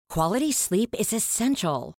Quality sleep is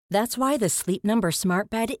essential. That's why the Sleep Number Smart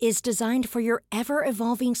Bed is designed for your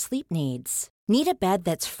ever-evolving sleep needs. Need a bed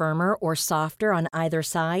that's firmer or softer on either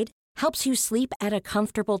side? Helps you sleep at a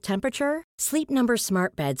comfortable temperature? Sleep Number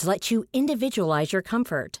Smart Beds let you individualize your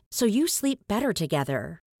comfort, so you sleep better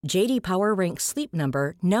together. J.D. Power ranks Sleep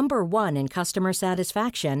Number number 1 in customer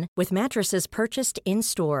satisfaction with mattresses purchased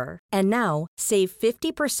in-store. And now, save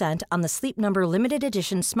 50% on the Sleep Number Limited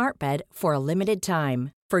Edition Smart Bed for a limited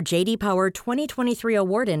time. For J.D. Power 2023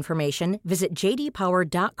 award information, visit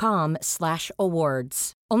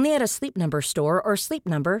jdpower.com/awards. Only at a Sleep Number store or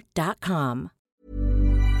sleepnumber.com.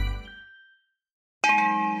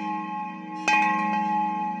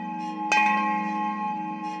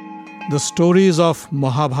 The stories of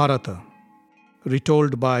Mahabharata,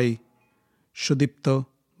 retold by Sudipta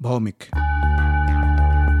Bhaumik.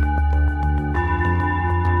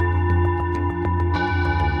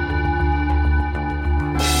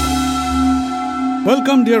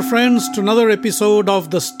 Welcome, dear friends, to another episode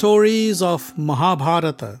of the stories of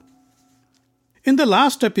Mahabharata. In the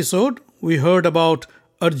last episode, we heard about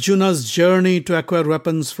Arjuna's journey to acquire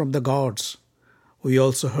weapons from the gods. We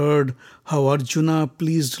also heard how Arjuna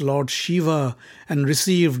pleased Lord Shiva and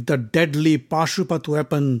received the deadly Pashupat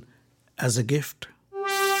weapon as a gift.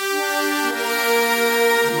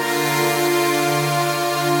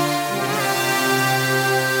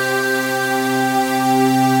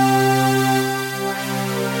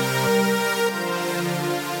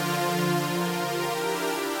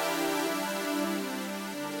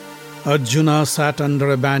 Arjuna sat under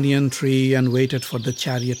a banyan tree and waited for the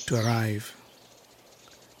chariot to arrive.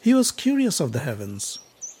 He was curious of the heavens.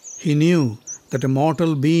 He knew that a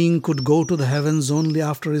mortal being could go to the heavens only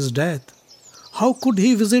after his death. How could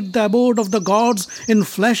he visit the abode of the gods in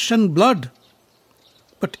flesh and blood?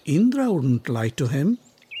 But Indra wouldn't lie to him.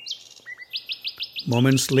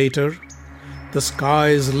 Moments later, the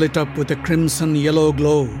skies lit up with a crimson yellow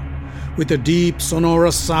glow. With a deep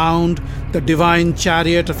sonorous sound, the divine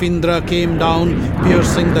chariot of Indra came down,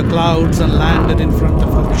 piercing the clouds and landed in front of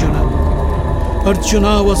Arjuna.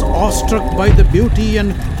 Arjuna was awestruck by the beauty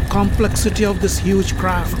and complexity of this huge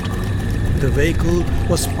craft. The vehicle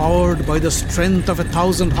was powered by the strength of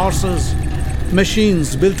 1,000 horses.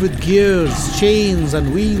 Machines built with gears, chains,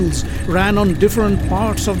 and wheels ran on different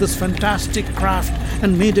parts of this fantastic craft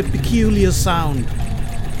and made a peculiar sound.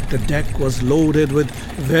 The deck was loaded with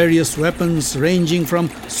various weapons ranging from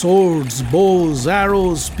swords, bows,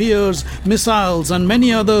 arrows, spears, missiles, and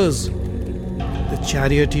many others. The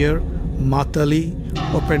charioteer, Matali,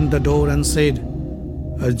 opened the door and said,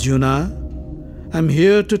 "Arjuna, I'm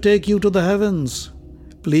here to take you to the heavens.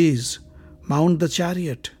 Please, mount the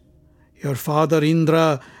chariot. Your father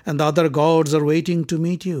Indra and the other gods are waiting to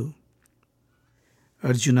meet you."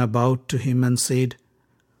 Arjuna bowed to him and said,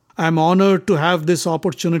 "I am honored to have this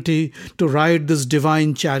opportunity to ride this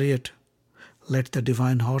divine chariot. Let the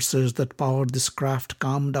divine horses that power this craft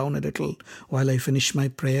calm down a little while I finish my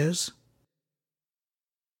prayers."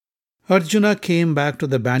 Arjuna came back to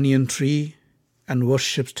the banyan tree and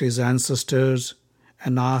worshipped his ancestors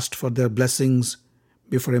and asked for their blessings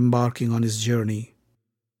before embarking on his journey.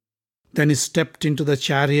 Then he stepped into the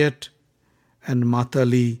chariot and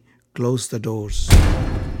Matali closed the doors.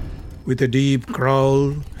 With a deep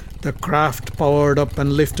growl, the craft powered up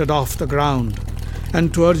and lifted off the ground.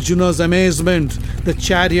 And to Arjuna's amazement, the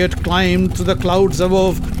chariot climbed to the clouds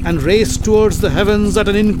above and raced towards the heavens at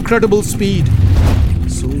an incredible speed.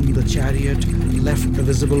 Soon the chariot left the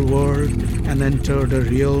visible world and entered a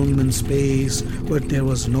realm in space where there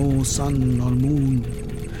was no sun or moon.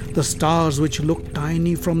 The stars, which looked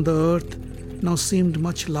tiny from the earth, now seemed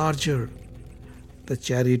much larger. The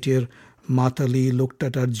charioteer Matali looked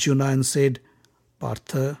at Arjuna and said,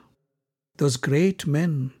 "Partha, those great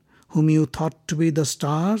men whom you thought to be the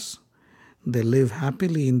stars, they live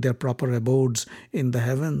happily in their proper abodes in the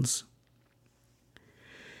heavens."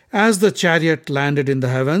 As the chariot landed in the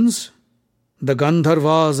heavens, the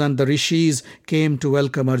Gandharvas and the Rishis came to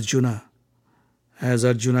welcome Arjuna. As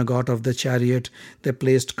Arjuna got off the chariot, they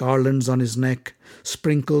placed garlands on his neck,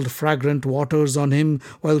 sprinkled fragrant waters on him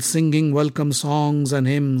while singing welcome songs and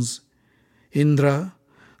hymns. Indra,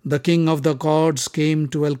 the king of the gods, came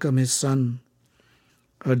to welcome his son.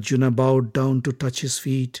 Arjuna bowed down to touch his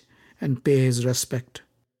feet and pay his respect.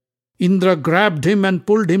 Indra grabbed him and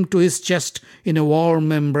pulled him to his chest in a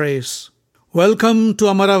warm embrace. "Welcome to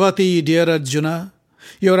Amaravati, dear Arjuna.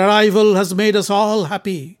 Your arrival has made us all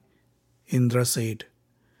happy," Indra said.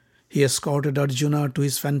 He escorted Arjuna to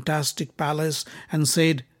his fantastic palace and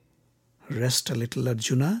said, "Rest a little,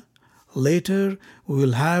 Arjuna. Later we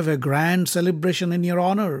will have a grand celebration in your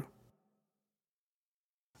honor."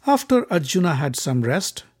 After Arjuna had some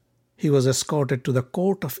rest, he was escorted to the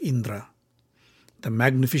court of Indra. The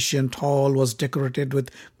magnificent hall was decorated with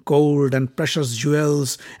gold and precious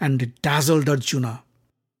jewels, and it dazzled Arjuna.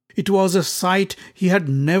 It was a sight he had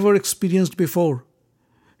never experienced before.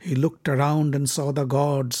 He looked around and saw the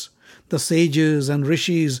gods, the sages and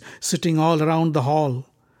rishis sitting all around the hall.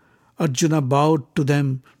 Arjuna bowed to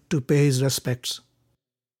them to pay his respects.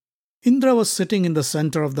 Indra was sitting in the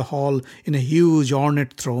center of the hall in a huge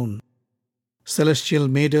ornate throne. Celestial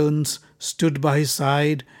maidens stood by his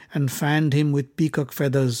side and fanned him with peacock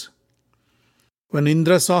feathers. When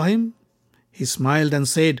Indra saw him, he smiled and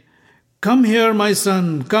said, "Come here, my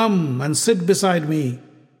son, come and sit beside me."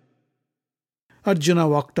 Arjuna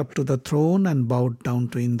walked up to the throne and bowed down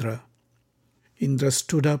to Indra. Indra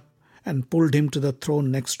stood up and pulled him to the throne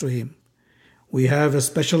next to him. "We have a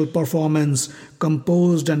special performance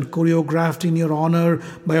composed and choreographed in your honor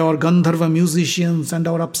by our Gandharva musicians and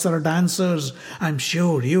our Apsara dancers. I'm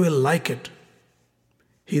sure you will like it."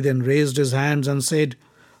 He then raised his hands and said,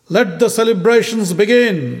 "Let the celebrations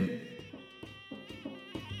begin."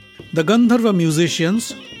 The Gandharva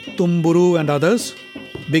musicians, Tumburu and others,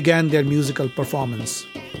 began their musical performance.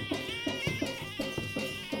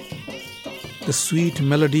 The sweet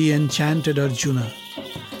melody enchanted Arjuna.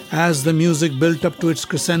 As the music built up to its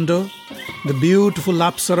crescendo, the beautiful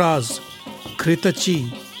Apsaras,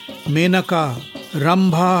 Kritachi, Menaka,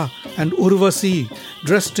 Rambha and Urvasi,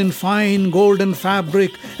 dressed in fine golden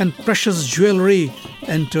fabric and precious jewelry,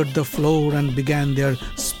 entered the floor and began their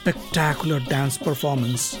spectacular dance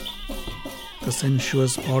performance. The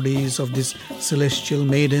sensuous bodies of these celestial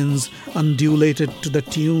maidens undulated to the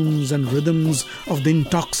tunes and rhythms of the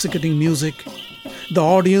intoxicating music. The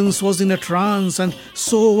audience was in a trance, and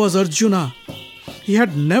so was Arjuna. He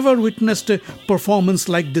had never witnessed a performance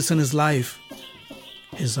like this in his life.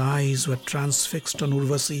 His eyes were transfixed on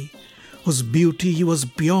Urvasi, whose beauty was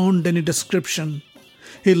beyond any description.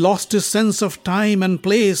 He lost his sense of time and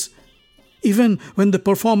place. Even when the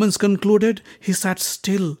performance concluded, he sat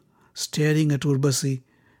still, staring at Urvasi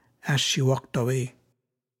as she walked away.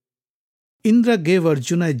 Indra gave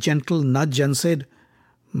Arjuna a gentle nudge and said,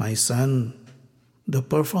 "My son, the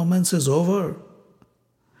performance is over."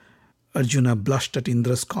 Arjuna blushed at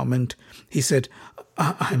Indra's comment. He said,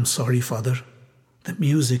 I'm sorry, father. The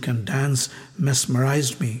music and dance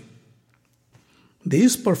mesmerized me."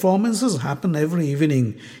 "These performances happen every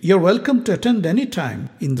evening. You're welcome to attend any time,"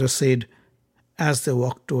 Indra said as they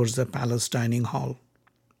walked towards the palace dining hall.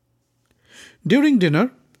 During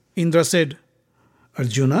dinner, Indra said,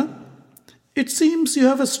 "Arjuna, it seems you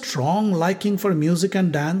have a strong liking for music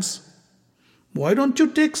and dance. Why don't you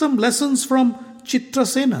take some lessons from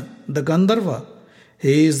Chitrasena, the Gandharva?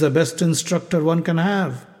 He is the best instructor one can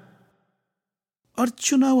have."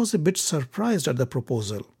 Arjuna was a bit surprised at the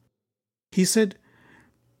proposal. He said,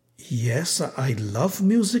 "Yes, I love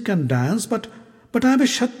music and dance, but I am a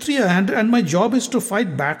Kshatriya and my job is to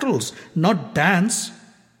fight battles, not dance."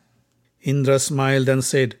 Indra smiled and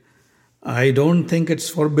said, "I don't think it's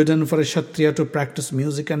forbidden for a Kshatriya to practice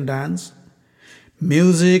music and dance.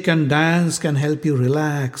 Music and dance can help you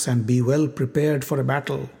relax and be well prepared for a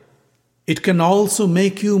battle. It can also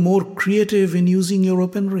make you more creative in using your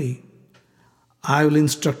weaponry. I will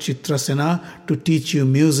instruct Chitrasena to teach you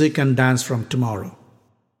music and dance from tomorrow."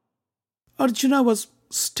 Arjuna was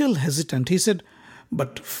still hesitant. He said,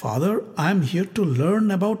 "But father, I am here to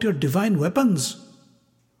learn about your divine weapons."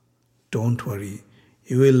 "Don't worry,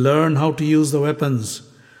 you will learn how to use the weapons,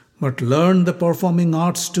 but learn the performing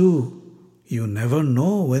arts too. You never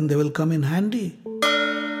know when they will come in handy."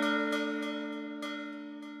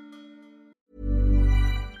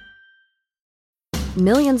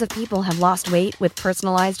 Millions of people have lost weight with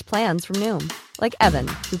personalized plans from Noom. Like Evan,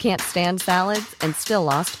 who can't stand salads and still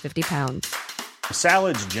lost 50 pounds.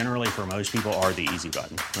 Salads generally for most people are the easy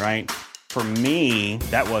button, right? For me,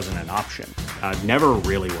 that wasn't an option. I never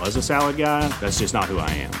really was a salad guy. That's just not who I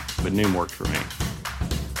am. But Noom worked for me.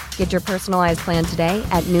 Get your personalized plan today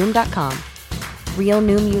at Noom.com. Real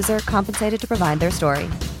Noom user compensated to provide their story.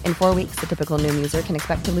 In 4 weeks, the typical Noom user can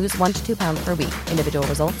expect to lose 1 to 2 pounds per week. Individual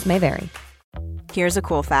results may vary. Here's a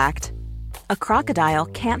cool fact. A crocodile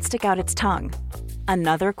can't stick out its tongue.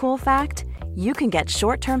 Another cool fact, you can get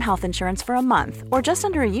short-term health insurance for a month or just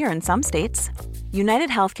under a year in some states. United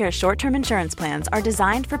Healthcare short-term insurance plans are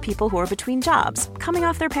designed for people who are between jobs, coming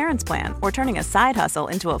off their parents' plan, or turning a side hustle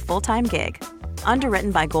into a full-time gig.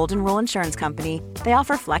 Underwritten by Golden Rule Insurance Company, they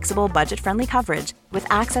offer flexible, budget-friendly coverage with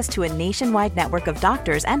access to a nationwide network of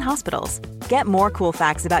doctors and hospitals. Get more cool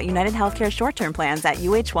facts about United Healthcare short-term plans at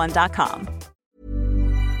uh1.com.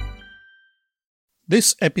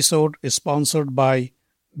 This episode is sponsored by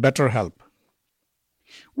BetterHelp.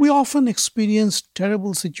 We often experience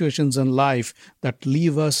terrible situations in life that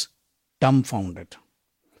leave us dumbfounded.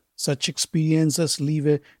 Such experiences leave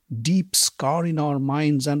a deep scar in our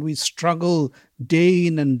minds, and we struggle day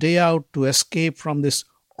in and day out to escape from this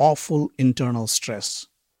awful internal stress.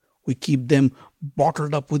 We keep them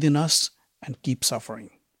bottled up within us and keep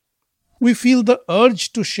suffering. We feel the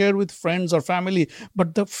urge to share with friends or family,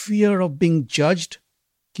 but the fear of being judged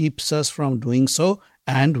keeps us from doing so,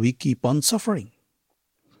 and we keep on suffering.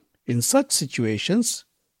 In such situations,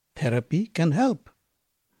 therapy can help.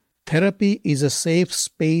 Therapy is a safe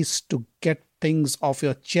space to get things off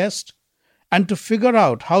your chest and to figure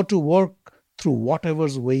out how to work through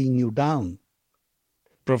whatever's weighing you down.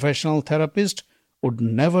 Professional therapist would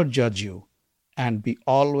never judge you and be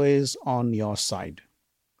always on your side.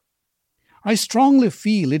 I strongly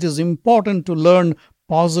feel it is important to learn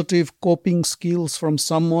positive coping skills from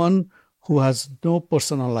someone who has no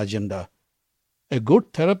personal agenda. A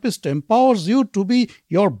good therapist empowers you to be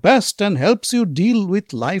your best and helps you deal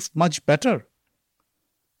with life much better.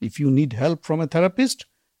 If you need help from a therapist,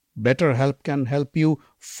 BetterHelp can help you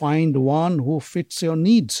find one who fits your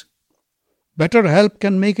needs. BetterHelp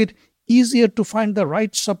can make it easier to find the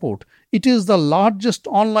right support. It is the largest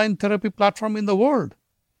online therapy platform in the world.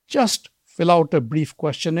 Just fill out a brief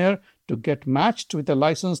questionnaire to get matched with a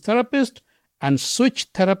licensed therapist and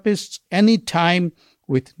switch therapists anytime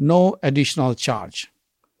with no additional charge.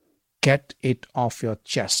 Get it off your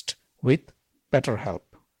chest with BetterHelp.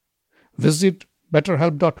 Visit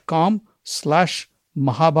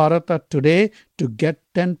betterhelp.com/Mahabharata today to get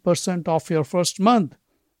 10% off your first month.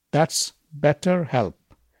 That's BetterHelp.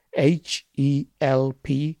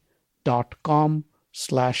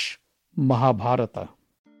 HELP.com/Mahabharata.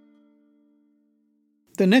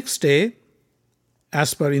 The next day,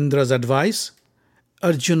 as per Indra's advice,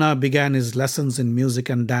 Arjuna began his lessons in music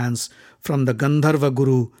and dance from the Gandharva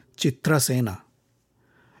guru Chitrasena.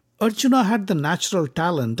 Arjuna had the natural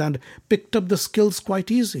talent and picked up the skills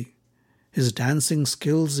quite easy. His dancing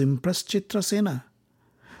skills impressed Chitrasena.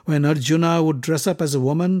 When Arjuna would dress up as a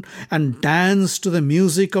woman and dance to the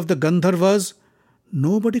music of the Gandharvas,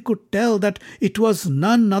 nobody could tell that it was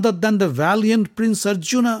none other than the valiant Prince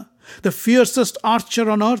Arjuna, the fiercest archer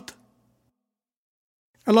on earth.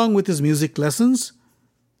 Along with his music lessons,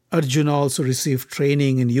 Arjuna also received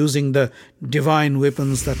training in using the divine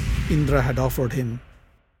weapons that Indra had offered him.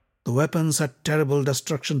 The weapons had terrible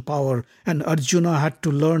destruction power, and Arjuna had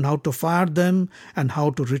to learn how to fire them and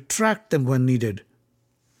how to retract them when needed.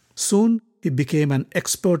 Soon, he became an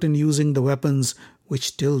expert in using the weapons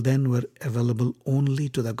which till then were available only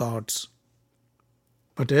to the gods.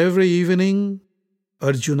 But every evening,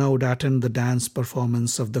 Arjuna would attend the dance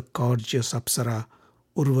performance of the gorgeous Apsara,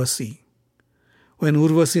 Urvasi. When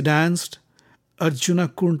Urvasi danced, Arjuna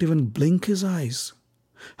couldn't even blink his eyes.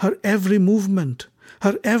 Her every movement,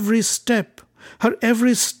 her every step, her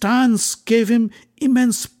every stance gave him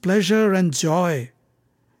immense pleasure and joy.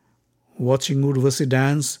 Watching Urvasi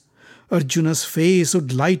dance, Arjuna's face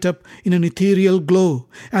would light up in an ethereal glow,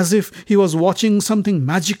 as if he was watching something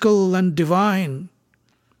magical and divine.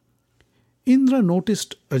 Indra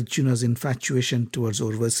noticed Arjuna's infatuation towards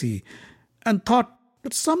Urvasi and thought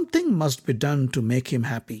that something must be done to make him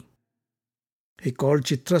happy. He called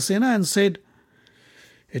Chitrasena and said,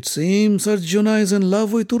 "It seems Arjuna is in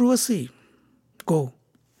love with Urvasi. Go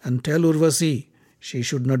and tell Urvasi she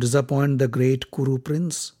should not disappoint the great Kuru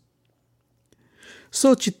prince."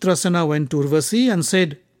 So Chitrasena went to Urvasi and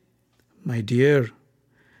said, "My dear,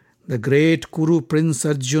 the great Kuru prince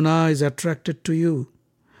Arjuna is attracted to you.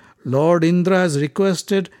 Lord Indra has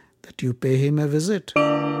requested that you pay him a visit."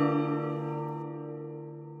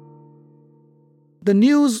 The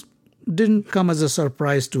news didn't come as a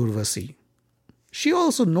surprise to Urvasi. She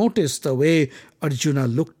also noticed the way Arjuna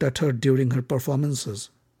looked at her during her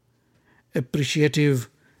performances. Appreciative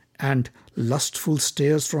and lustful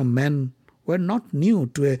stares from men were not new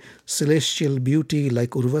to a celestial beauty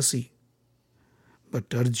like Urvasi.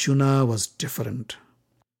 But Arjuna was different.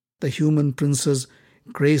 The human prince's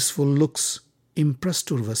graceful looks impressed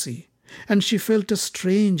Urvasi, and she felt a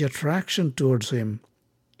strange attraction towards him.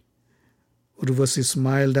 Urvasi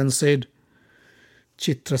smiled and said,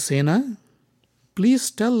 "Chitrasena,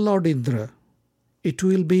 please tell Lord Indra, it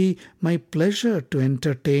will be my pleasure to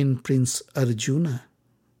entertain Prince Arjuna."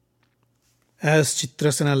 As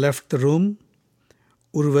Chitrasena left the room,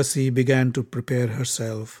 Urvasi began to prepare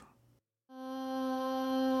herself.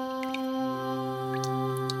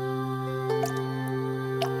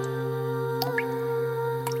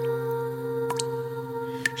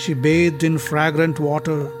 She bathed in fragrant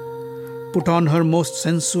water, put on her most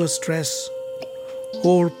sensuous dress,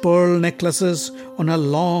 wore pearl necklaces on her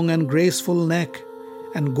long and graceful neck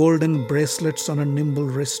and golden bracelets on her nimble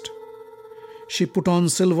wrist. She put on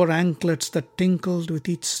silver anklets that tinkled with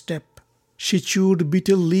each step. She chewed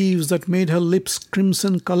betel leaves that made her lips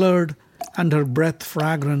crimson-colored and her breath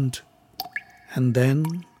fragrant. And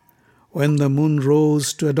then, when the moon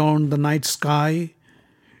rose to adorn the night sky,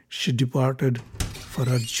 she departed for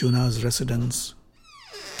Arjuna's residence.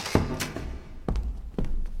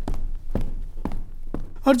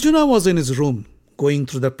 Arjuna was in his room, going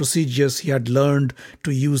through the procedures he had learned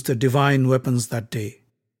to use the divine weapons that day.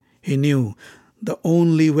 He knew the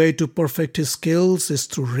only way to perfect his skills is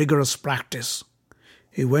through rigorous practice.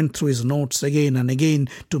 He went through his notes again and again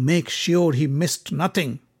to make sure he missed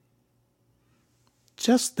nothing.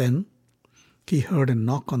 Just then, he heard a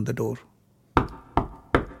knock on the door.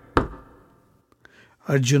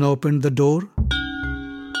 Arjuna opened the door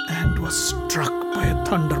and was struck by a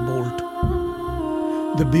thunderbolt.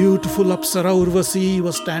 The beautiful Apsara Urvasi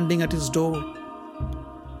was standing at his door.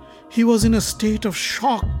 He was in a state of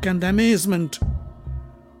shock and amazement.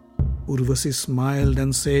 Urvasi smiled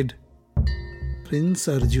and said, "Prince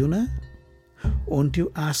Arjuna, won't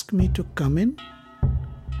you ask me to come in?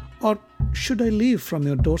 Or should I leave from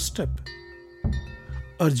your doorstep?"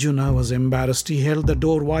 Arjuna was embarrassed. He held the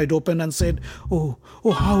door wide open and said, Oh,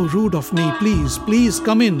 how rude of me. Please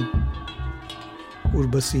come in."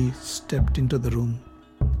 Urvasi stepped into the room.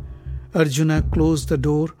 Arjuna closed the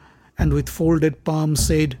door and with folded palms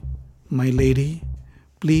said, "My lady,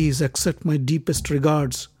 please accept my deepest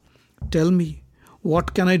regards. Tell me,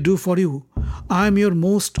 what can I do for you? I am your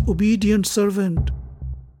most obedient servant."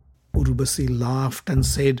 Urvasi laughed and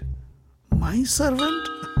said, "My servant?"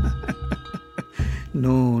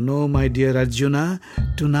 No, my dear Arjuna.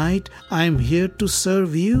 Tonight I am here to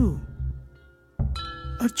serve you."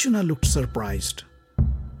 Arjuna looked surprised.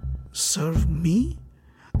 "Serve me?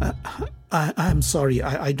 I'm sorry,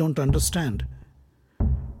 I don't understand."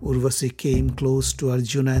 Urvasi came close to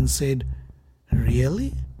Arjuna and said,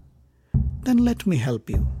 "Really? Then let me help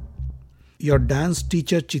you. Your dance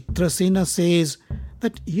teacher Chitrasena says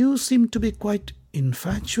that you seem to be quite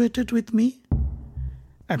infatuated with me.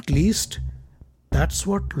 At least, that's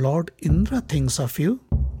what Lord Indra thinks of you.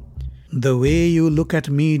 The way you look at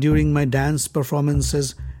me during my dance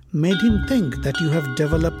performances made him think that you have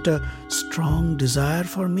developed a strong desire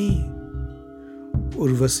for me."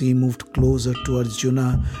 Urvasi moved closer to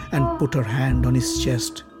Arjuna and put her hand on his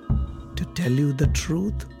chest. "To tell you the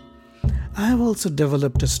truth, I have also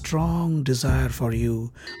developed a strong desire for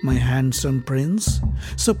you, my handsome prince.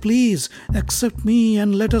 So please accept me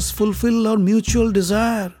and let us fulfill our mutual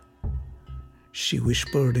desire." She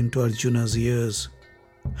whispered into Arjuna's ears.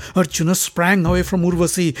 Arjuna sprang away from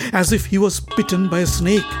Urvasi as if he was bitten by a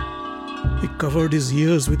snake. He covered his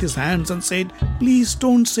ears with his hands and said, "Please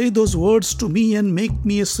don't say those words to me and make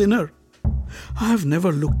me a sinner. I have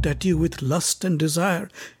never looked at you with lust and desire.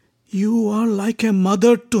 You are like a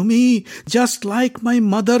mother to me, just like my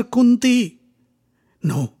mother Kunti."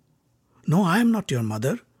 No, I am not your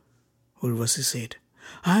mother," Urvasi said.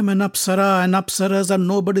 "I am an Apsara, and Apsaras are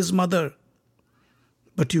nobody's mother.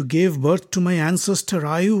 But you gave birth to my ancestor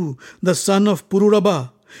Ayu, the son of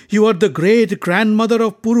Pururabha. You are the great-grandmother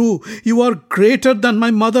of Puru. You are greater than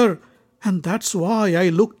my mother. And that's why I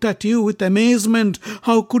looked at you with amazement.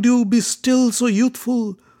 How could you be still so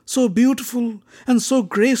youthful, so beautiful, and so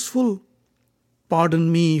graceful?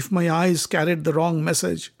 Pardon me if my eyes carried the wrong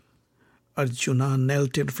message." Arjuna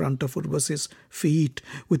knelt in front of Urvasi's feet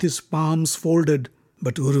with his palms folded,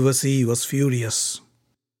 but Urvasi was furious.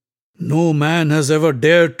 "No man has ever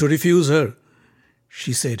dared to refuse her,"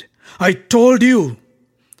 she said. "I told you,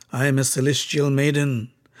 I am a celestial maiden,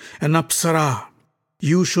 an Apsara.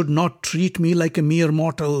 You should not treat me like a mere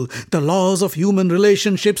mortal. The laws of human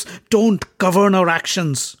relationships don't govern our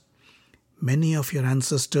actions. Many of your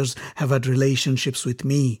ancestors have had relationships with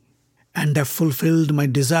me and have fulfilled my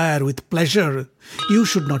desire with pleasure. You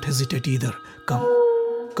should not hesitate either.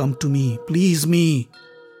 Come to me, please me."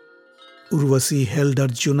 Urvasi held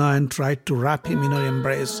Arjuna and tried to wrap him in her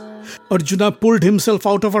embrace. Arjuna pulled himself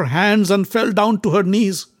out of her hands and fell down to her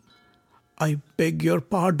knees. "I beg your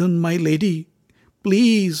pardon, my lady.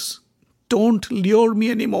 Please, don't lure me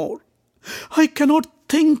anymore. I cannot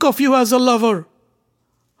think of you as a lover.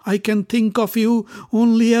 I can think of you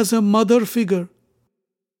only as a mother figure."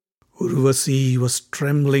 Urvasi was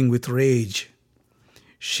trembling with rage.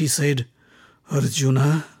 She said,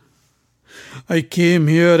 "Arjuna, I came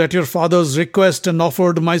here at your father's request and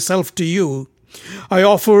offered myself to you. I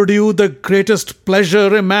offered you the greatest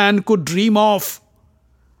pleasure a man could dream of.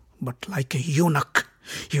 But like a eunuch,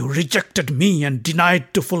 you rejected me and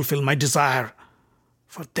denied to fulfill my desire.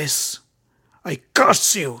 For this, I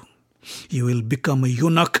curse you. You will become a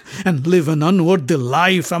eunuch and live an unworthy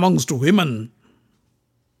life amongst women."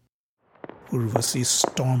 Urvasi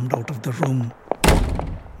stormed out of the room,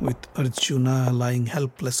 with Arjuna lying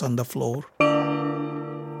helpless on the floor.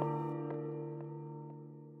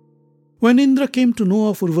 When Indra came to know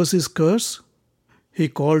of Urvasi's curse, he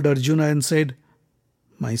called Arjuna and said,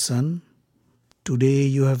 "My son, today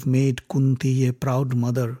you have made Kunti a proud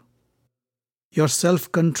mother. Your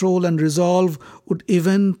self-control and resolve would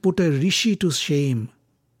even put a rishi to shame.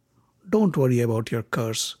 Don't worry about your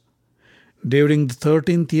curse. During the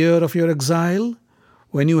 13th year of your exile,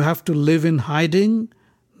 when you have to live in hiding,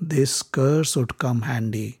 this curse would come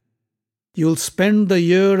handy. You'll spend the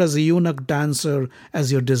year as a eunuch dancer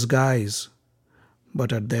as your disguise.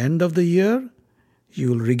 But at the end of the year,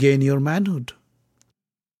 you'll regain your manhood."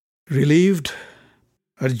 Relieved,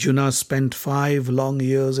 Arjuna spent 5 long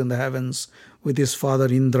years in the heavens with his father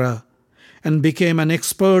Indra and became an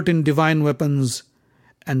expert in divine weapons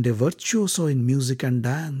and a virtuoso in music and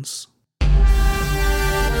dance.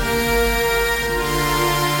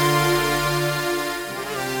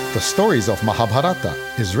 The Stories of Mahabharata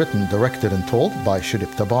is written, directed and told by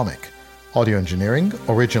Sudipta Bhawmik. Audio engineering,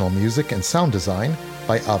 original music and sound design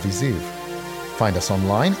by Avi Ziv. Find us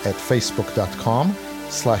online at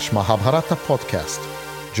facebook.com/Mahabharata podcast.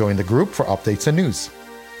 Join the group for updates and news.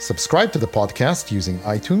 Subscribe to the podcast using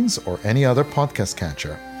iTunes or any other podcast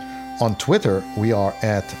catcher. On Twitter, we are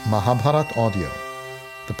at Mahabharat Audio.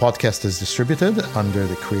 The podcast is distributed under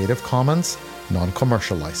the Creative Commons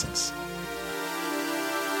non-commercial license.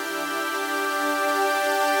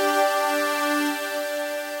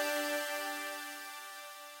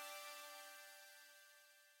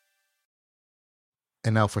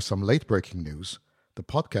 And now for some late-breaking news. The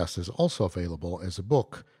podcast is also available as a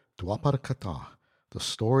book, Dwapar Katha, The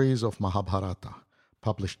Stories of Mahabharata,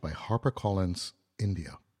 published by HarperCollins,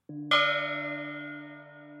 India.